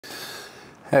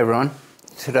Hey everyone,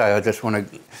 today I just want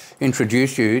to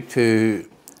introduce you to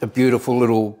a beautiful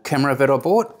little camera that I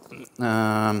bought.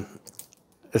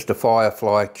 It's the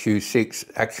Firefly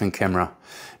Q6 action camera.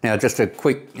 Now just a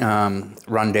quick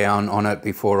rundown on it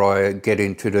before I get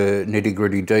into the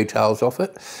nitty-gritty details of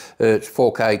it. It's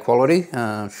 4K quality,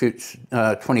 shoots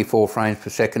 24 frames per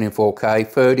second in 4K,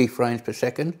 30 frames per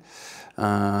second,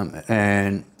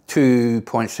 and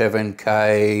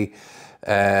 2.7K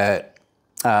at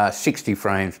 60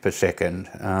 frames per second,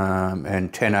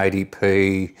 and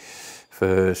 1080p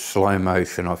for slow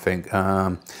motion, I think.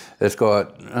 It's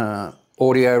got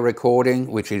audio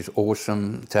recording, which is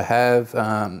awesome to have.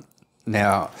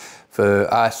 Now, for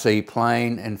RC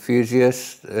plane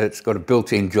enthusiasts, it's got a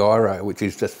built-in gyro, which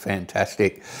is just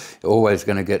fantastic. You're always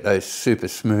going to get those super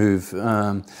smooth,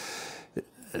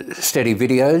 steady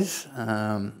videos.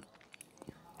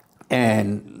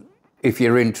 And if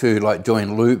you're into like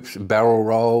doing loops, barrel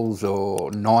rolls or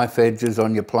knife edges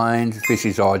on your planes, this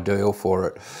is ideal for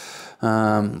it.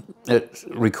 It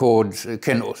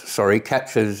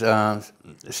captures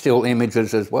still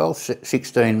images as well,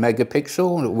 16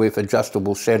 megapixel with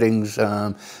adjustable settings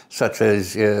such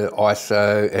as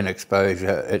ISO and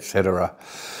exposure, etc.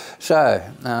 So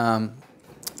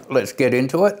let's get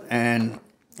into it and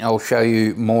I'll show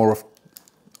you more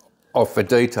of the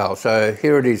detail. So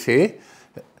here it is here.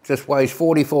 Just weighs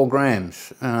 44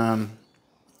 grams,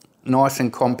 nice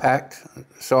and compact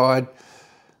side,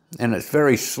 and it's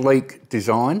very sleek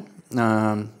design.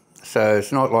 So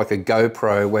it's not like a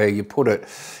GoPro where you put it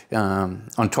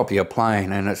on top of your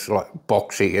plane and it's like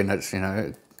boxy and it's,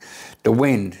 the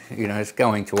wind, it's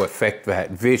going to affect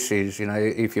that. This is,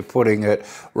 if you're putting it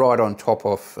right on top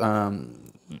of, in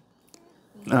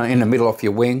the middle of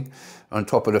your wing, on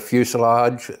top of the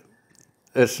fuselage,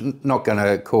 it's not going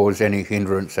to cause any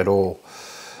hindrance at all.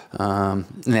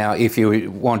 Now, if you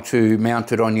want to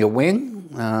mount it on your wing,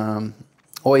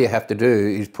 all you have to do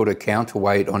is put a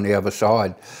counterweight on the other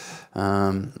side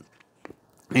in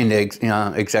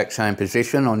the exact same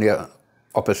position on the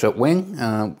opposite wing,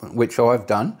 which I've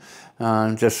done.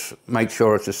 Just make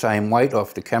sure it's the same weight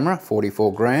off the camera,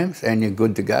 44 grams, and you're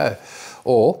good to go.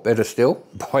 Or, better still,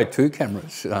 buy two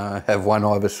cameras. Have one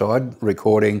either side,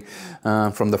 recording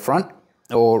from the front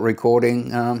or recording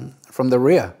from the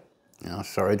rear. Oh,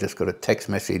 sorry, just got a text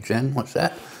message then. What's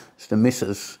that? It's the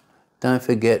missus. Don't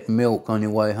forget milk on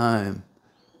your way home.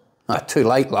 Oh, too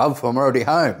late, love. I'm already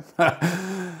home.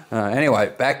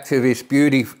 Anyway, back to this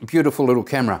beautiful little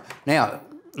camera. Now,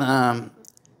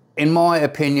 in my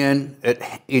opinion,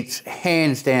 it's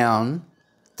hands down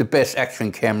the best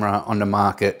action camera on the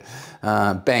market,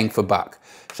 bang for buck.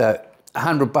 So,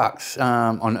 $100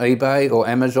 on eBay or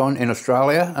Amazon in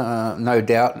Australia, no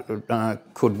doubt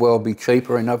could well be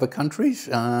cheaper in other countries.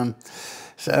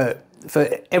 So for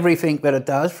everything that it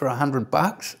does for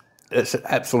 $100, it's an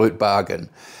absolute bargain.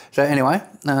 So anyway,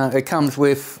 it comes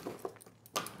with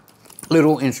a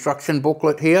little instruction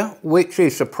booklet here, which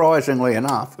is surprisingly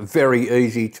enough very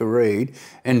easy to read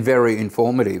and very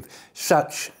informative.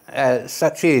 Such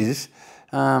is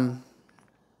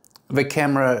the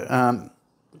camera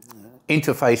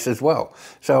interface as well.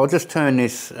 So I'll just turn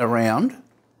this around.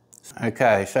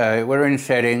 Okay, so we're in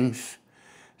settings.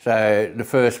 So the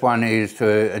first one is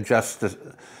to adjust the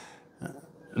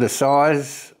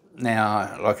size.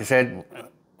 Now, like I said,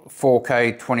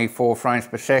 4K 24 frames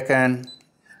per second,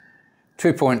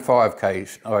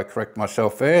 2.5K, I correct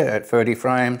myself there, at 30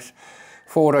 frames,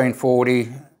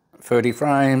 1440, 30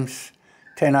 frames,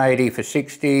 1080 for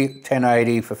 60,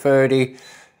 1080 for 30,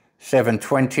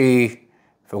 720,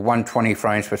 for 120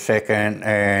 frames per second,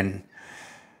 and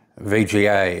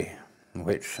VGA,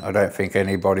 which I don't think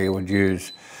anybody would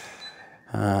use.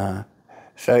 So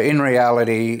in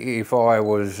reality, if I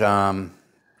was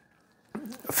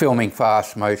filming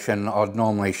fast motion, I'd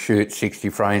normally shoot 60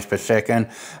 frames per second,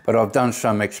 but I've done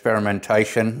some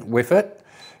experimentation with it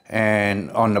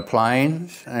and on the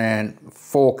planes, and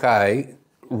 4K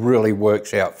really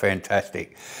works out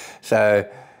fantastic. So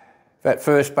that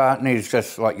first button is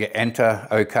just like your enter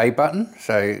OK button.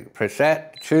 So press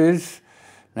that, choose.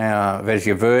 Now there's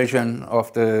your version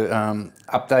of the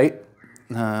update.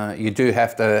 You do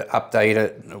have to update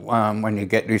it when you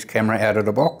get this camera out of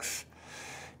the box.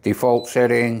 Default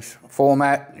settings,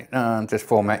 format, just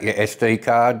format your SD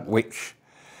card, which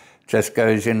just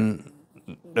goes in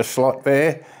the slot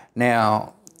there.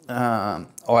 Now,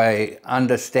 I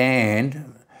understand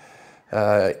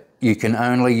you can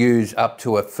only use up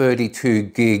to a 32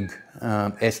 gig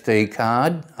SD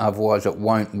card, otherwise it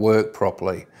won't work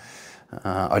properly.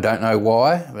 I don't know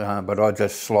why, but I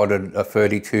just slotted a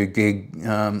 32 gig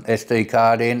SD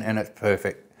card in and it's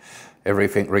perfect.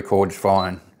 everything records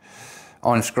fine.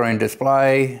 On-screen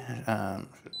display,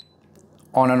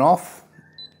 on and off,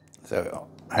 so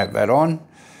I have that on.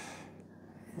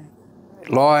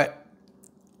 Light,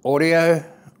 audio,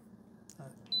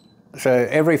 so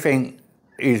everything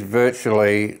is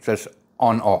virtually just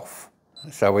on-off.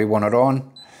 So we want it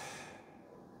on.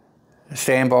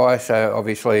 Standby, so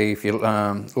obviously if you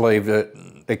leave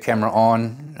the camera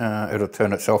on, it'll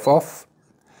turn itself off.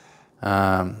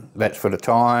 That's for the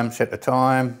time, set the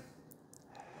time.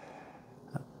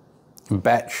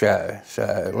 Bat show,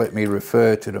 so let me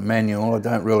refer to the manual. I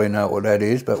don't really know what that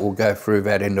is, but we'll go through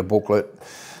that in the booklet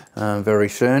very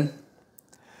soon.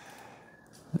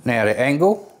 Now the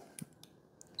angle,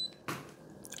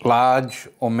 large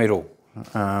or middle.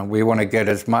 We want to get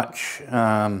as much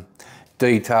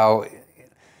detail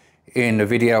in the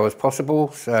video as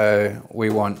possible, so we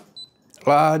want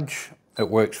large. It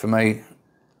works for me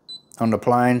on the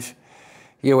planes.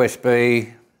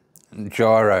 USB,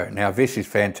 gyro. Now this is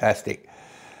fantastic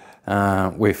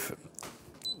with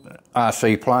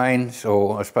RC planes,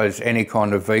 or I suppose any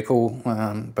kind of vehicle,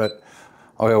 but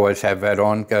I always have that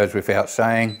on, goes without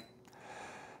saying.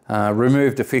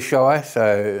 Remove the fisheye,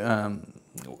 so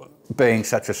being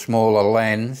such a smaller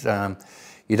lens,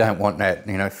 you don't want that,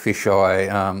 you know, fisheye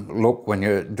look when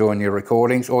you're doing your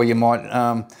recordings, or you might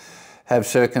have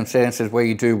circumstances where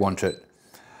you do want it.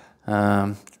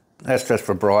 That's just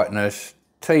for brightness.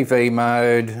 TV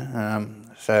mode,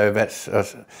 so that's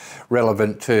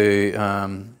relevant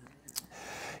to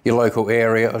your local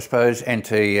area, I suppose.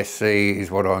 NTSC is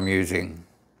what I'm using.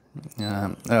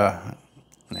 Now,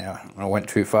 I went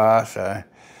too far, so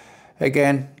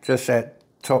again, just that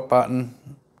top button,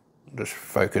 just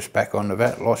focus back onto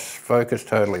that, lost focus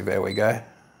totally, there we go.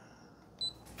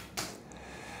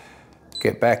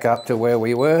 Get back up to where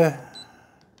we were,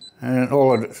 and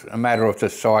all of it's a matter of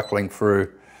just cycling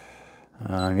through.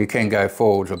 You can go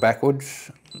forwards or backwards.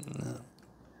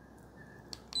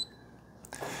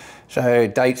 So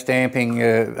date stamping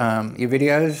your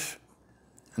videos,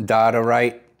 data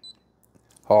rate,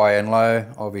 high and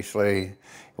low. Obviously you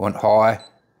want high.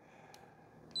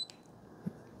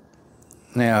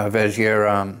 Now there's your,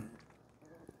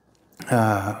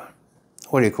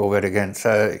 what do you call that again?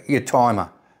 So your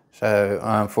timer.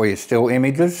 So for your still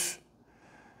images,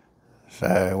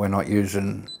 so we're not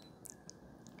using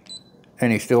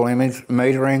any still image.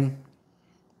 Metering,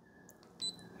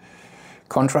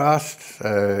 contrast,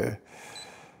 so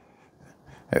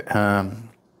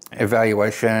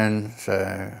evaluation,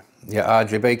 so your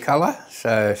RGB color,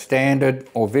 so standard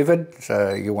or vivid,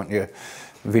 so you want your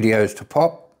videos to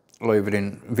pop, leave it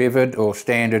in vivid, or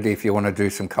standard if you want to do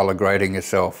some color grading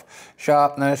yourself.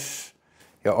 Sharpness,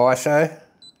 your ISO.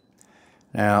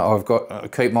 Now I've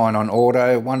got, keep mine on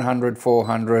auto, 100,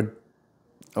 400,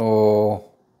 or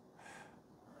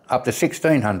up to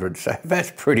 1600, so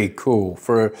that's pretty cool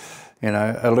for, you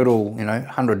know, a little, you know,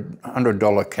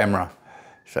 $100 camera.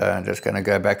 So I'm just going to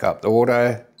go back up to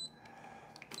auto.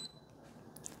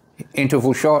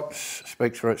 Interval shots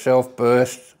speaks for itself.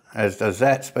 Burst, as does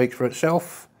that, speaks for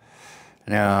itself.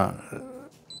 Now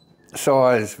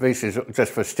size, this is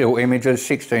just for still images,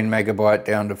 16 megabyte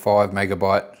down to 5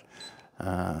 megabyte.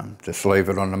 Just leave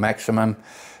it on the maximum.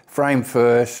 Frame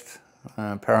first,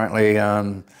 apparently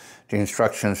the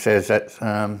instruction says that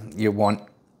you want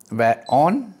that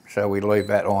on, so we leave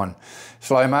that on.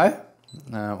 Slow-mo,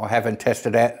 I haven't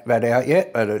tested that out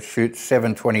yet, but it shoots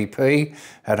 720p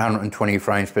at 120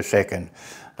 frames per second.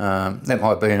 That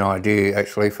might be an idea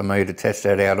actually for me to test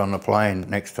that out on the plane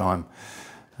next time.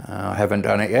 I haven't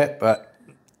done it yet, but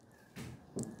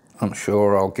I'm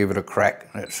sure I'll give it a crack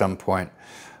at some point.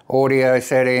 Audio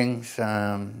settings,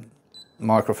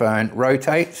 microphone,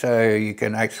 rotate, so you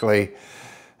can actually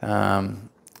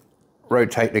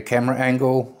rotate the camera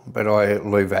angle, but I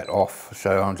leave that off,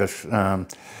 so I'm just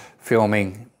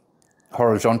filming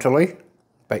horizontally.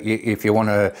 But if you want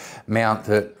to mount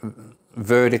it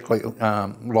vertically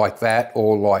like that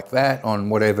or like that on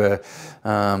whatever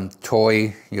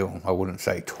toy, I wouldn't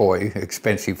say toy,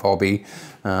 expensive hobby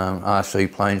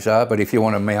RC planes are, but if you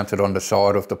want to mount it on the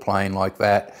side of the plane like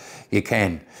that, you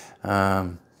can.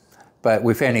 But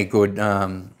with any good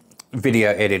video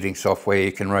editing software,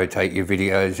 you can rotate your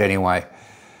videos anyway.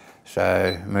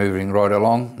 So moving right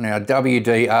along. Now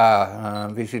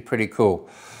WDR, this is pretty cool.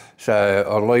 So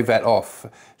I'll leave that off.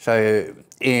 So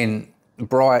in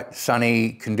bright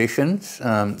sunny conditions,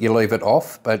 you leave it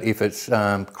off, but if it's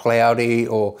cloudy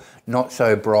or not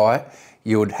so bright,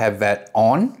 you would have that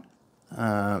on.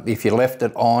 If you left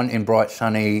it on in bright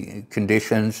sunny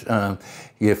conditions,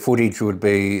 your footage would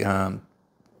be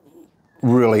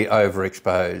really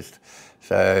overexposed.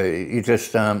 So you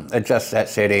just adjust that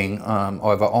setting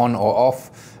either on or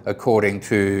off according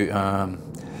to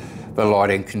the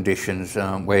lighting conditions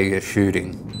where you're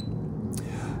shooting.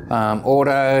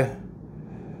 Auto,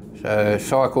 so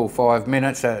cycle 5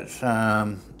 minutes, that's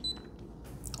on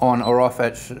or off,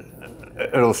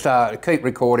 it'll start, keep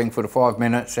recording for the 5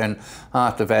 minutes, and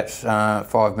after that's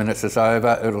 5 minutes is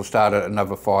over, it'll start at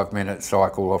another 5 minute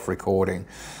cycle of recording.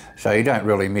 So you don't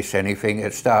really miss anything.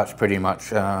 It starts pretty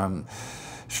much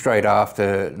straight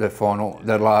after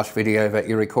the last video that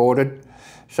you recorded.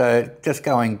 So just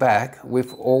going back,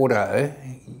 with auto,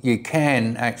 you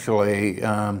can actually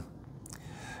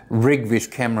rig this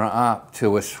camera up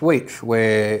to a switch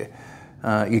where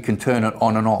you can turn it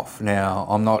on and off. Now,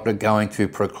 I'm not going to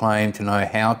proclaim to know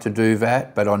how to do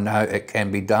that, but I know it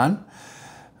can be done.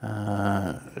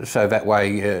 So that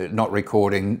way you're not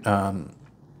recording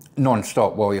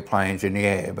non-stop while your plane's in the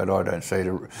air, but I don't see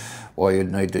why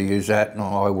you'd need to use that, and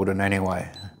I wouldn't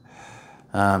anyway.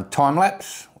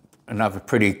 Time-lapse, another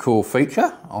pretty cool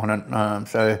feature on it.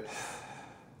 So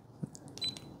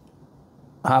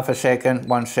half a second,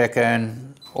 1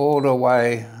 second, all the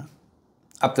way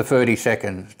up to 30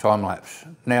 seconds time-lapse.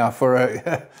 Now for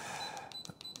a,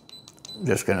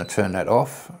 just going to turn that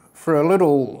off. For a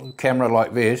little camera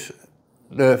like this,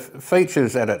 the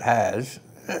features that it has,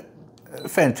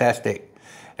 fantastic.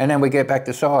 And then we get back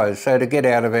to size. So to get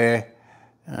out of there,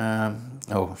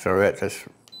 oh sorry, that's just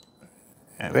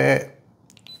there,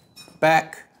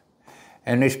 back,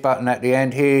 and this button at the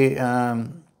end here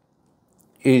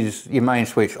is your main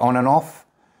switch on and off.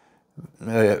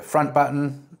 The front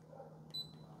button,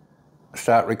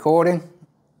 start recording.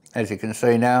 As you can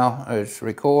see now, it's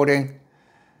recording,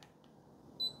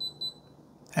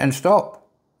 and stop.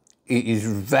 It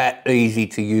is that easy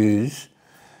to use.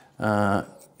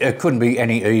 It couldn't be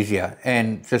any easier.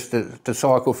 And just to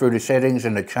cycle through the settings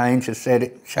and to change the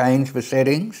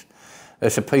settings,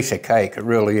 it's a piece of cake, it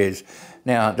really is.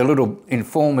 Now, the little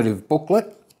informative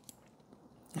booklet,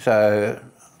 so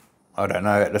I don't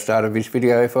know at the start of this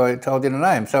video if I told you the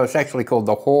name. So it's actually called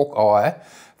the Hawkeye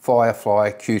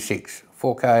Firefly Q6,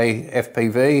 4K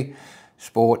FPV,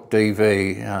 Sport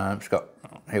DV. It's got,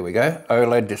 here we go,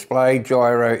 OLED display,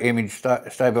 gyro image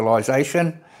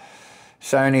stabilization,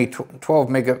 Sony 12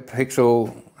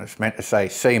 megapixel, it's meant to say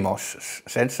CMOS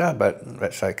sensor, but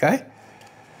that's okay.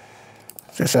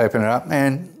 Just open it up,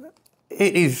 and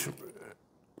it is,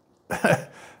 all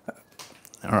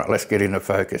right, let's get into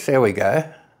focus. There we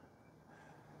go.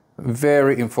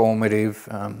 Very informative,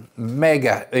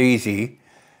 mega easy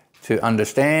to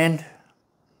understand.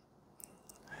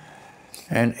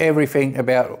 And everything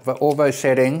about all those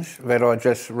settings that I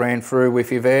just ran through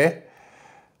with you there,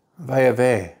 they are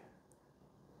there.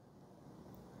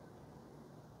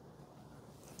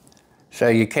 So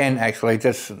you can actually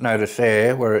just notice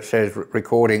there where it says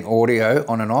recording audio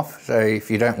on and off. So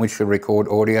if you don't wish to record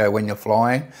audio when you're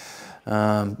flying,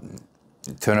 turn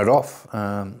it off.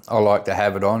 I like to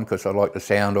have it on because I like the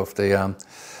sound of the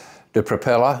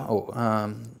propeller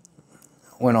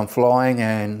when I'm flying,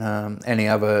 and any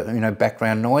other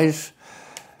background noise.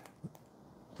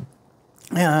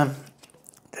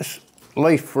 Just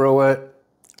leaf through it.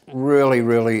 Really,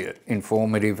 really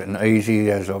informative and easy,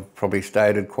 as I've probably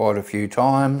stated quite a few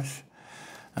times.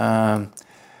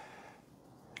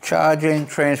 Charging,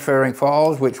 transferring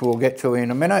files, which we'll get to in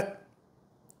a minute.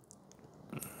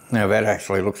 Now that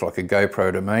actually looks like a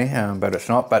GoPro to me, but it's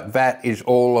not. But that is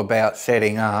all about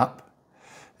setting up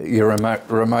your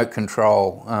remote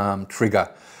control trigger.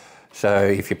 So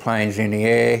if your plane's in the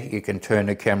air, you can turn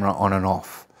the camera on and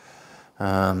off.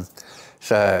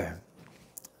 So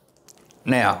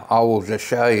now I will just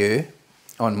show you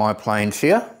on my planes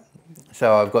here.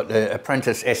 So I've got the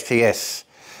Apprentice STS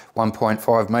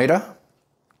 1.5 meter.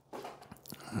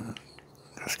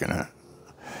 Just gonna,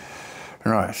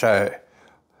 right, so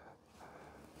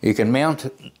you can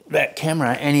mount that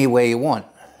camera anywhere you want.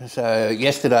 So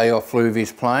yesterday I flew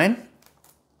this plane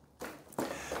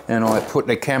and I put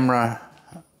the camera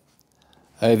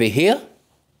over here.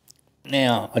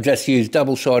 Now I just used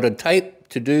double-sided tape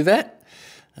to do that.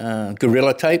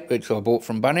 Gorilla tape, which I bought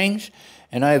from Bunnings,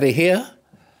 and over here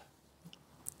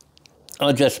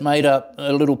I just made up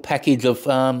a little package of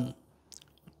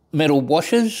metal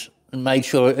washers and made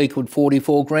sure it equaled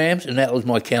 44 grams, and that was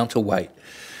my counterweight.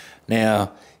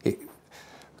 Now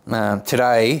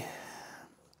today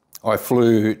I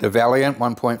flew the Valiant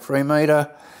 1.3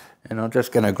 meter, and I'm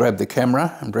just going to grab the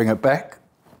camera and bring it back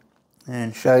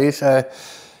and show you. So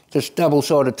just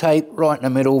double-sided tape right in the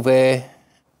middle there,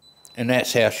 and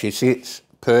that's how she sits,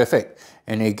 perfect.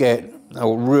 And you get a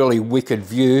really wicked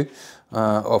view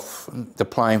off the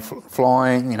plane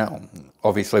flying, you know,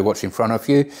 obviously what's in front of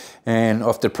you, and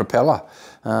off the propeller.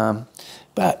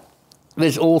 But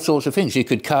there's all sorts of things. You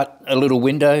could cut a little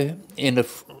window in the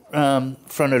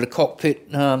front of the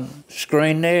cockpit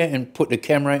screen there and put the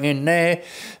camera in there.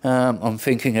 I'm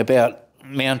thinking about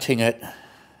mounting it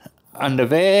under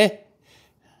there.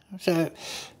 So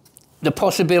the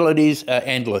possibilities are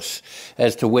endless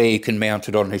as to where you can mount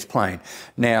it on this plane.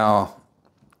 Now,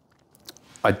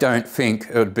 I don't think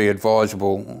it would be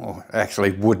advisable, or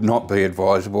actually would not be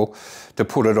advisable, to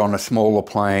put it on a smaller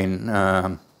plane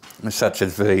such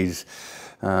as these.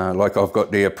 Like I've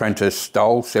got the Apprentice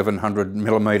Stoll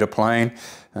 700mm plane.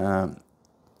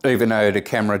 Even though the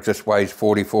camera just weighs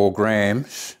 44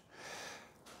 grams,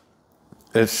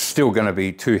 it's still going to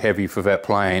be too heavy for that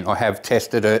plane. I have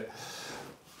tested it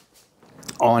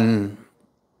on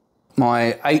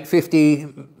my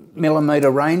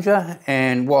 850mm Ranger,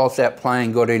 and whilst that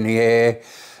plane got in the air,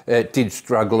 it did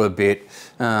struggle a bit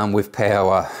with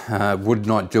power. Would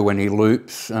not do any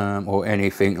loops or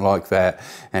anything like that,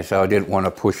 and so I didn't want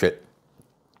to push it.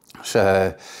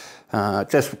 So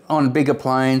just on bigger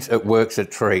planes, it works a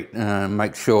treat.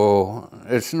 Make sure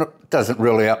doesn't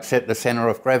really upset the centre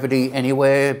of gravity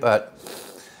anywhere, but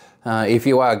if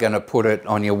you are going to put it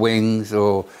on your wings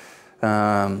or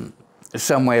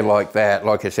somewhere like that,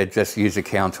 like I said, just use a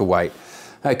counterweight.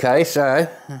 Okay, so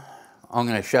I'm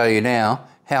going to show you now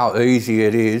how easy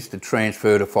it is to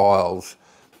transfer the files.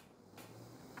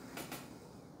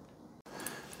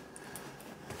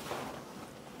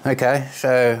 Okay,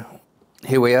 so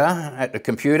here we are at the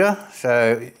computer.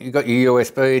 So you've got your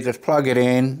USB, just plug it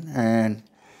in, and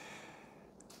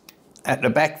at the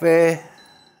back there,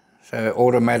 so it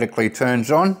automatically turns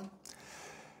on.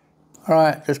 All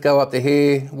right, just go up to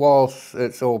here whilst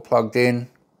it's all plugged in.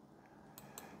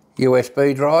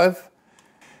 USB drive.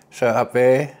 So up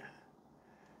there,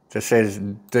 just says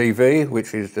DV,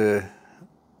 which is the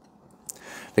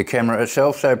camera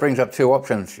itself. So it brings up two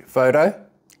options: your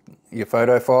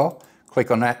photo file. Click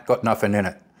on that, got nothing in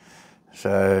it.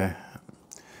 So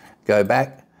go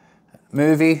back,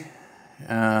 movie.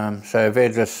 So they're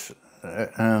just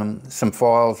some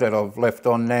files that I've left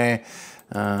on there.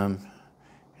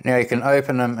 Now you can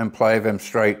open them and play them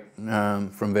straight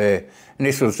from there. And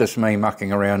this was just me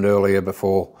mucking around earlier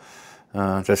before,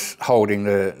 just holding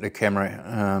the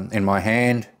camera in my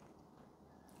hand.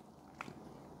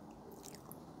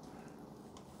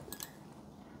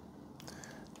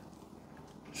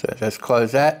 So just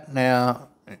close that. Now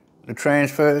the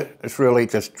transfer, it's really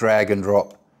just drag and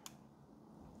drop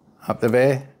up to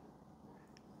there.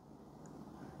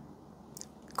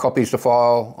 Copies the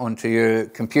file onto your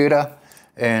computer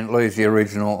and leaves the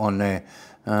original on there.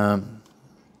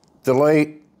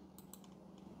 Delete.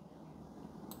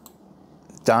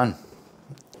 Done.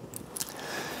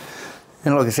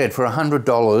 And like I said, for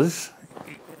 $100,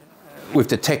 with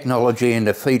the technology and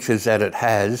the features that it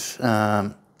has,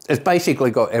 it's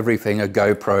basically got everything a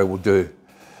GoPro will do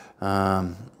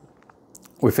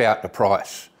without the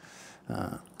price.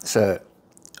 So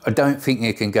I don't think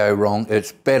you can go wrong.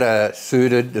 It's better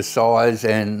suited, the size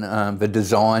and the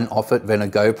design of it, than a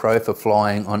GoPro for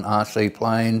flying on RC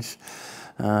planes.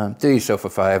 Do yourself a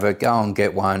favour, go and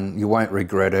get one. You won't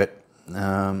regret it.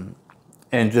 And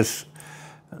just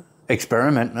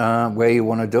experiment where you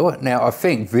want to do it. Now, I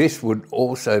think this would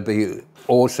also be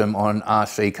awesome on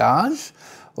RC cars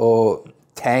or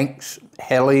tanks,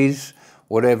 helis,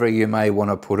 whatever you may want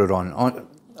to put it on.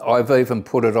 I've even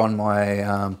put it on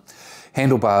my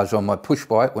handlebars on my push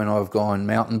bike when I've gone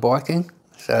mountain biking.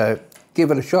 So give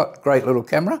it a shot. Great little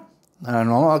camera, and I'm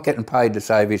not getting paid to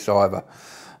say this either.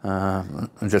 I'm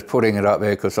just putting it up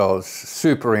there because I was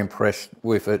super impressed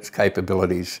with its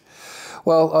capabilities.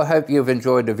 Well, I hope you've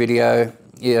enjoyed the video.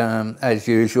 As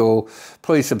usual,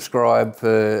 please subscribe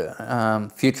for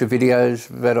future videos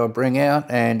that I bring out,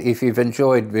 and if you've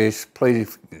enjoyed this,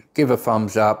 please give a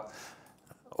thumbs up.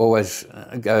 Always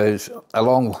goes a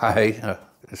long way.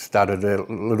 Stuttered a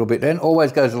little bit then.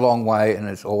 Always goes a long way, and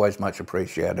it's always much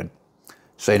appreciated.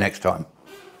 See you next time.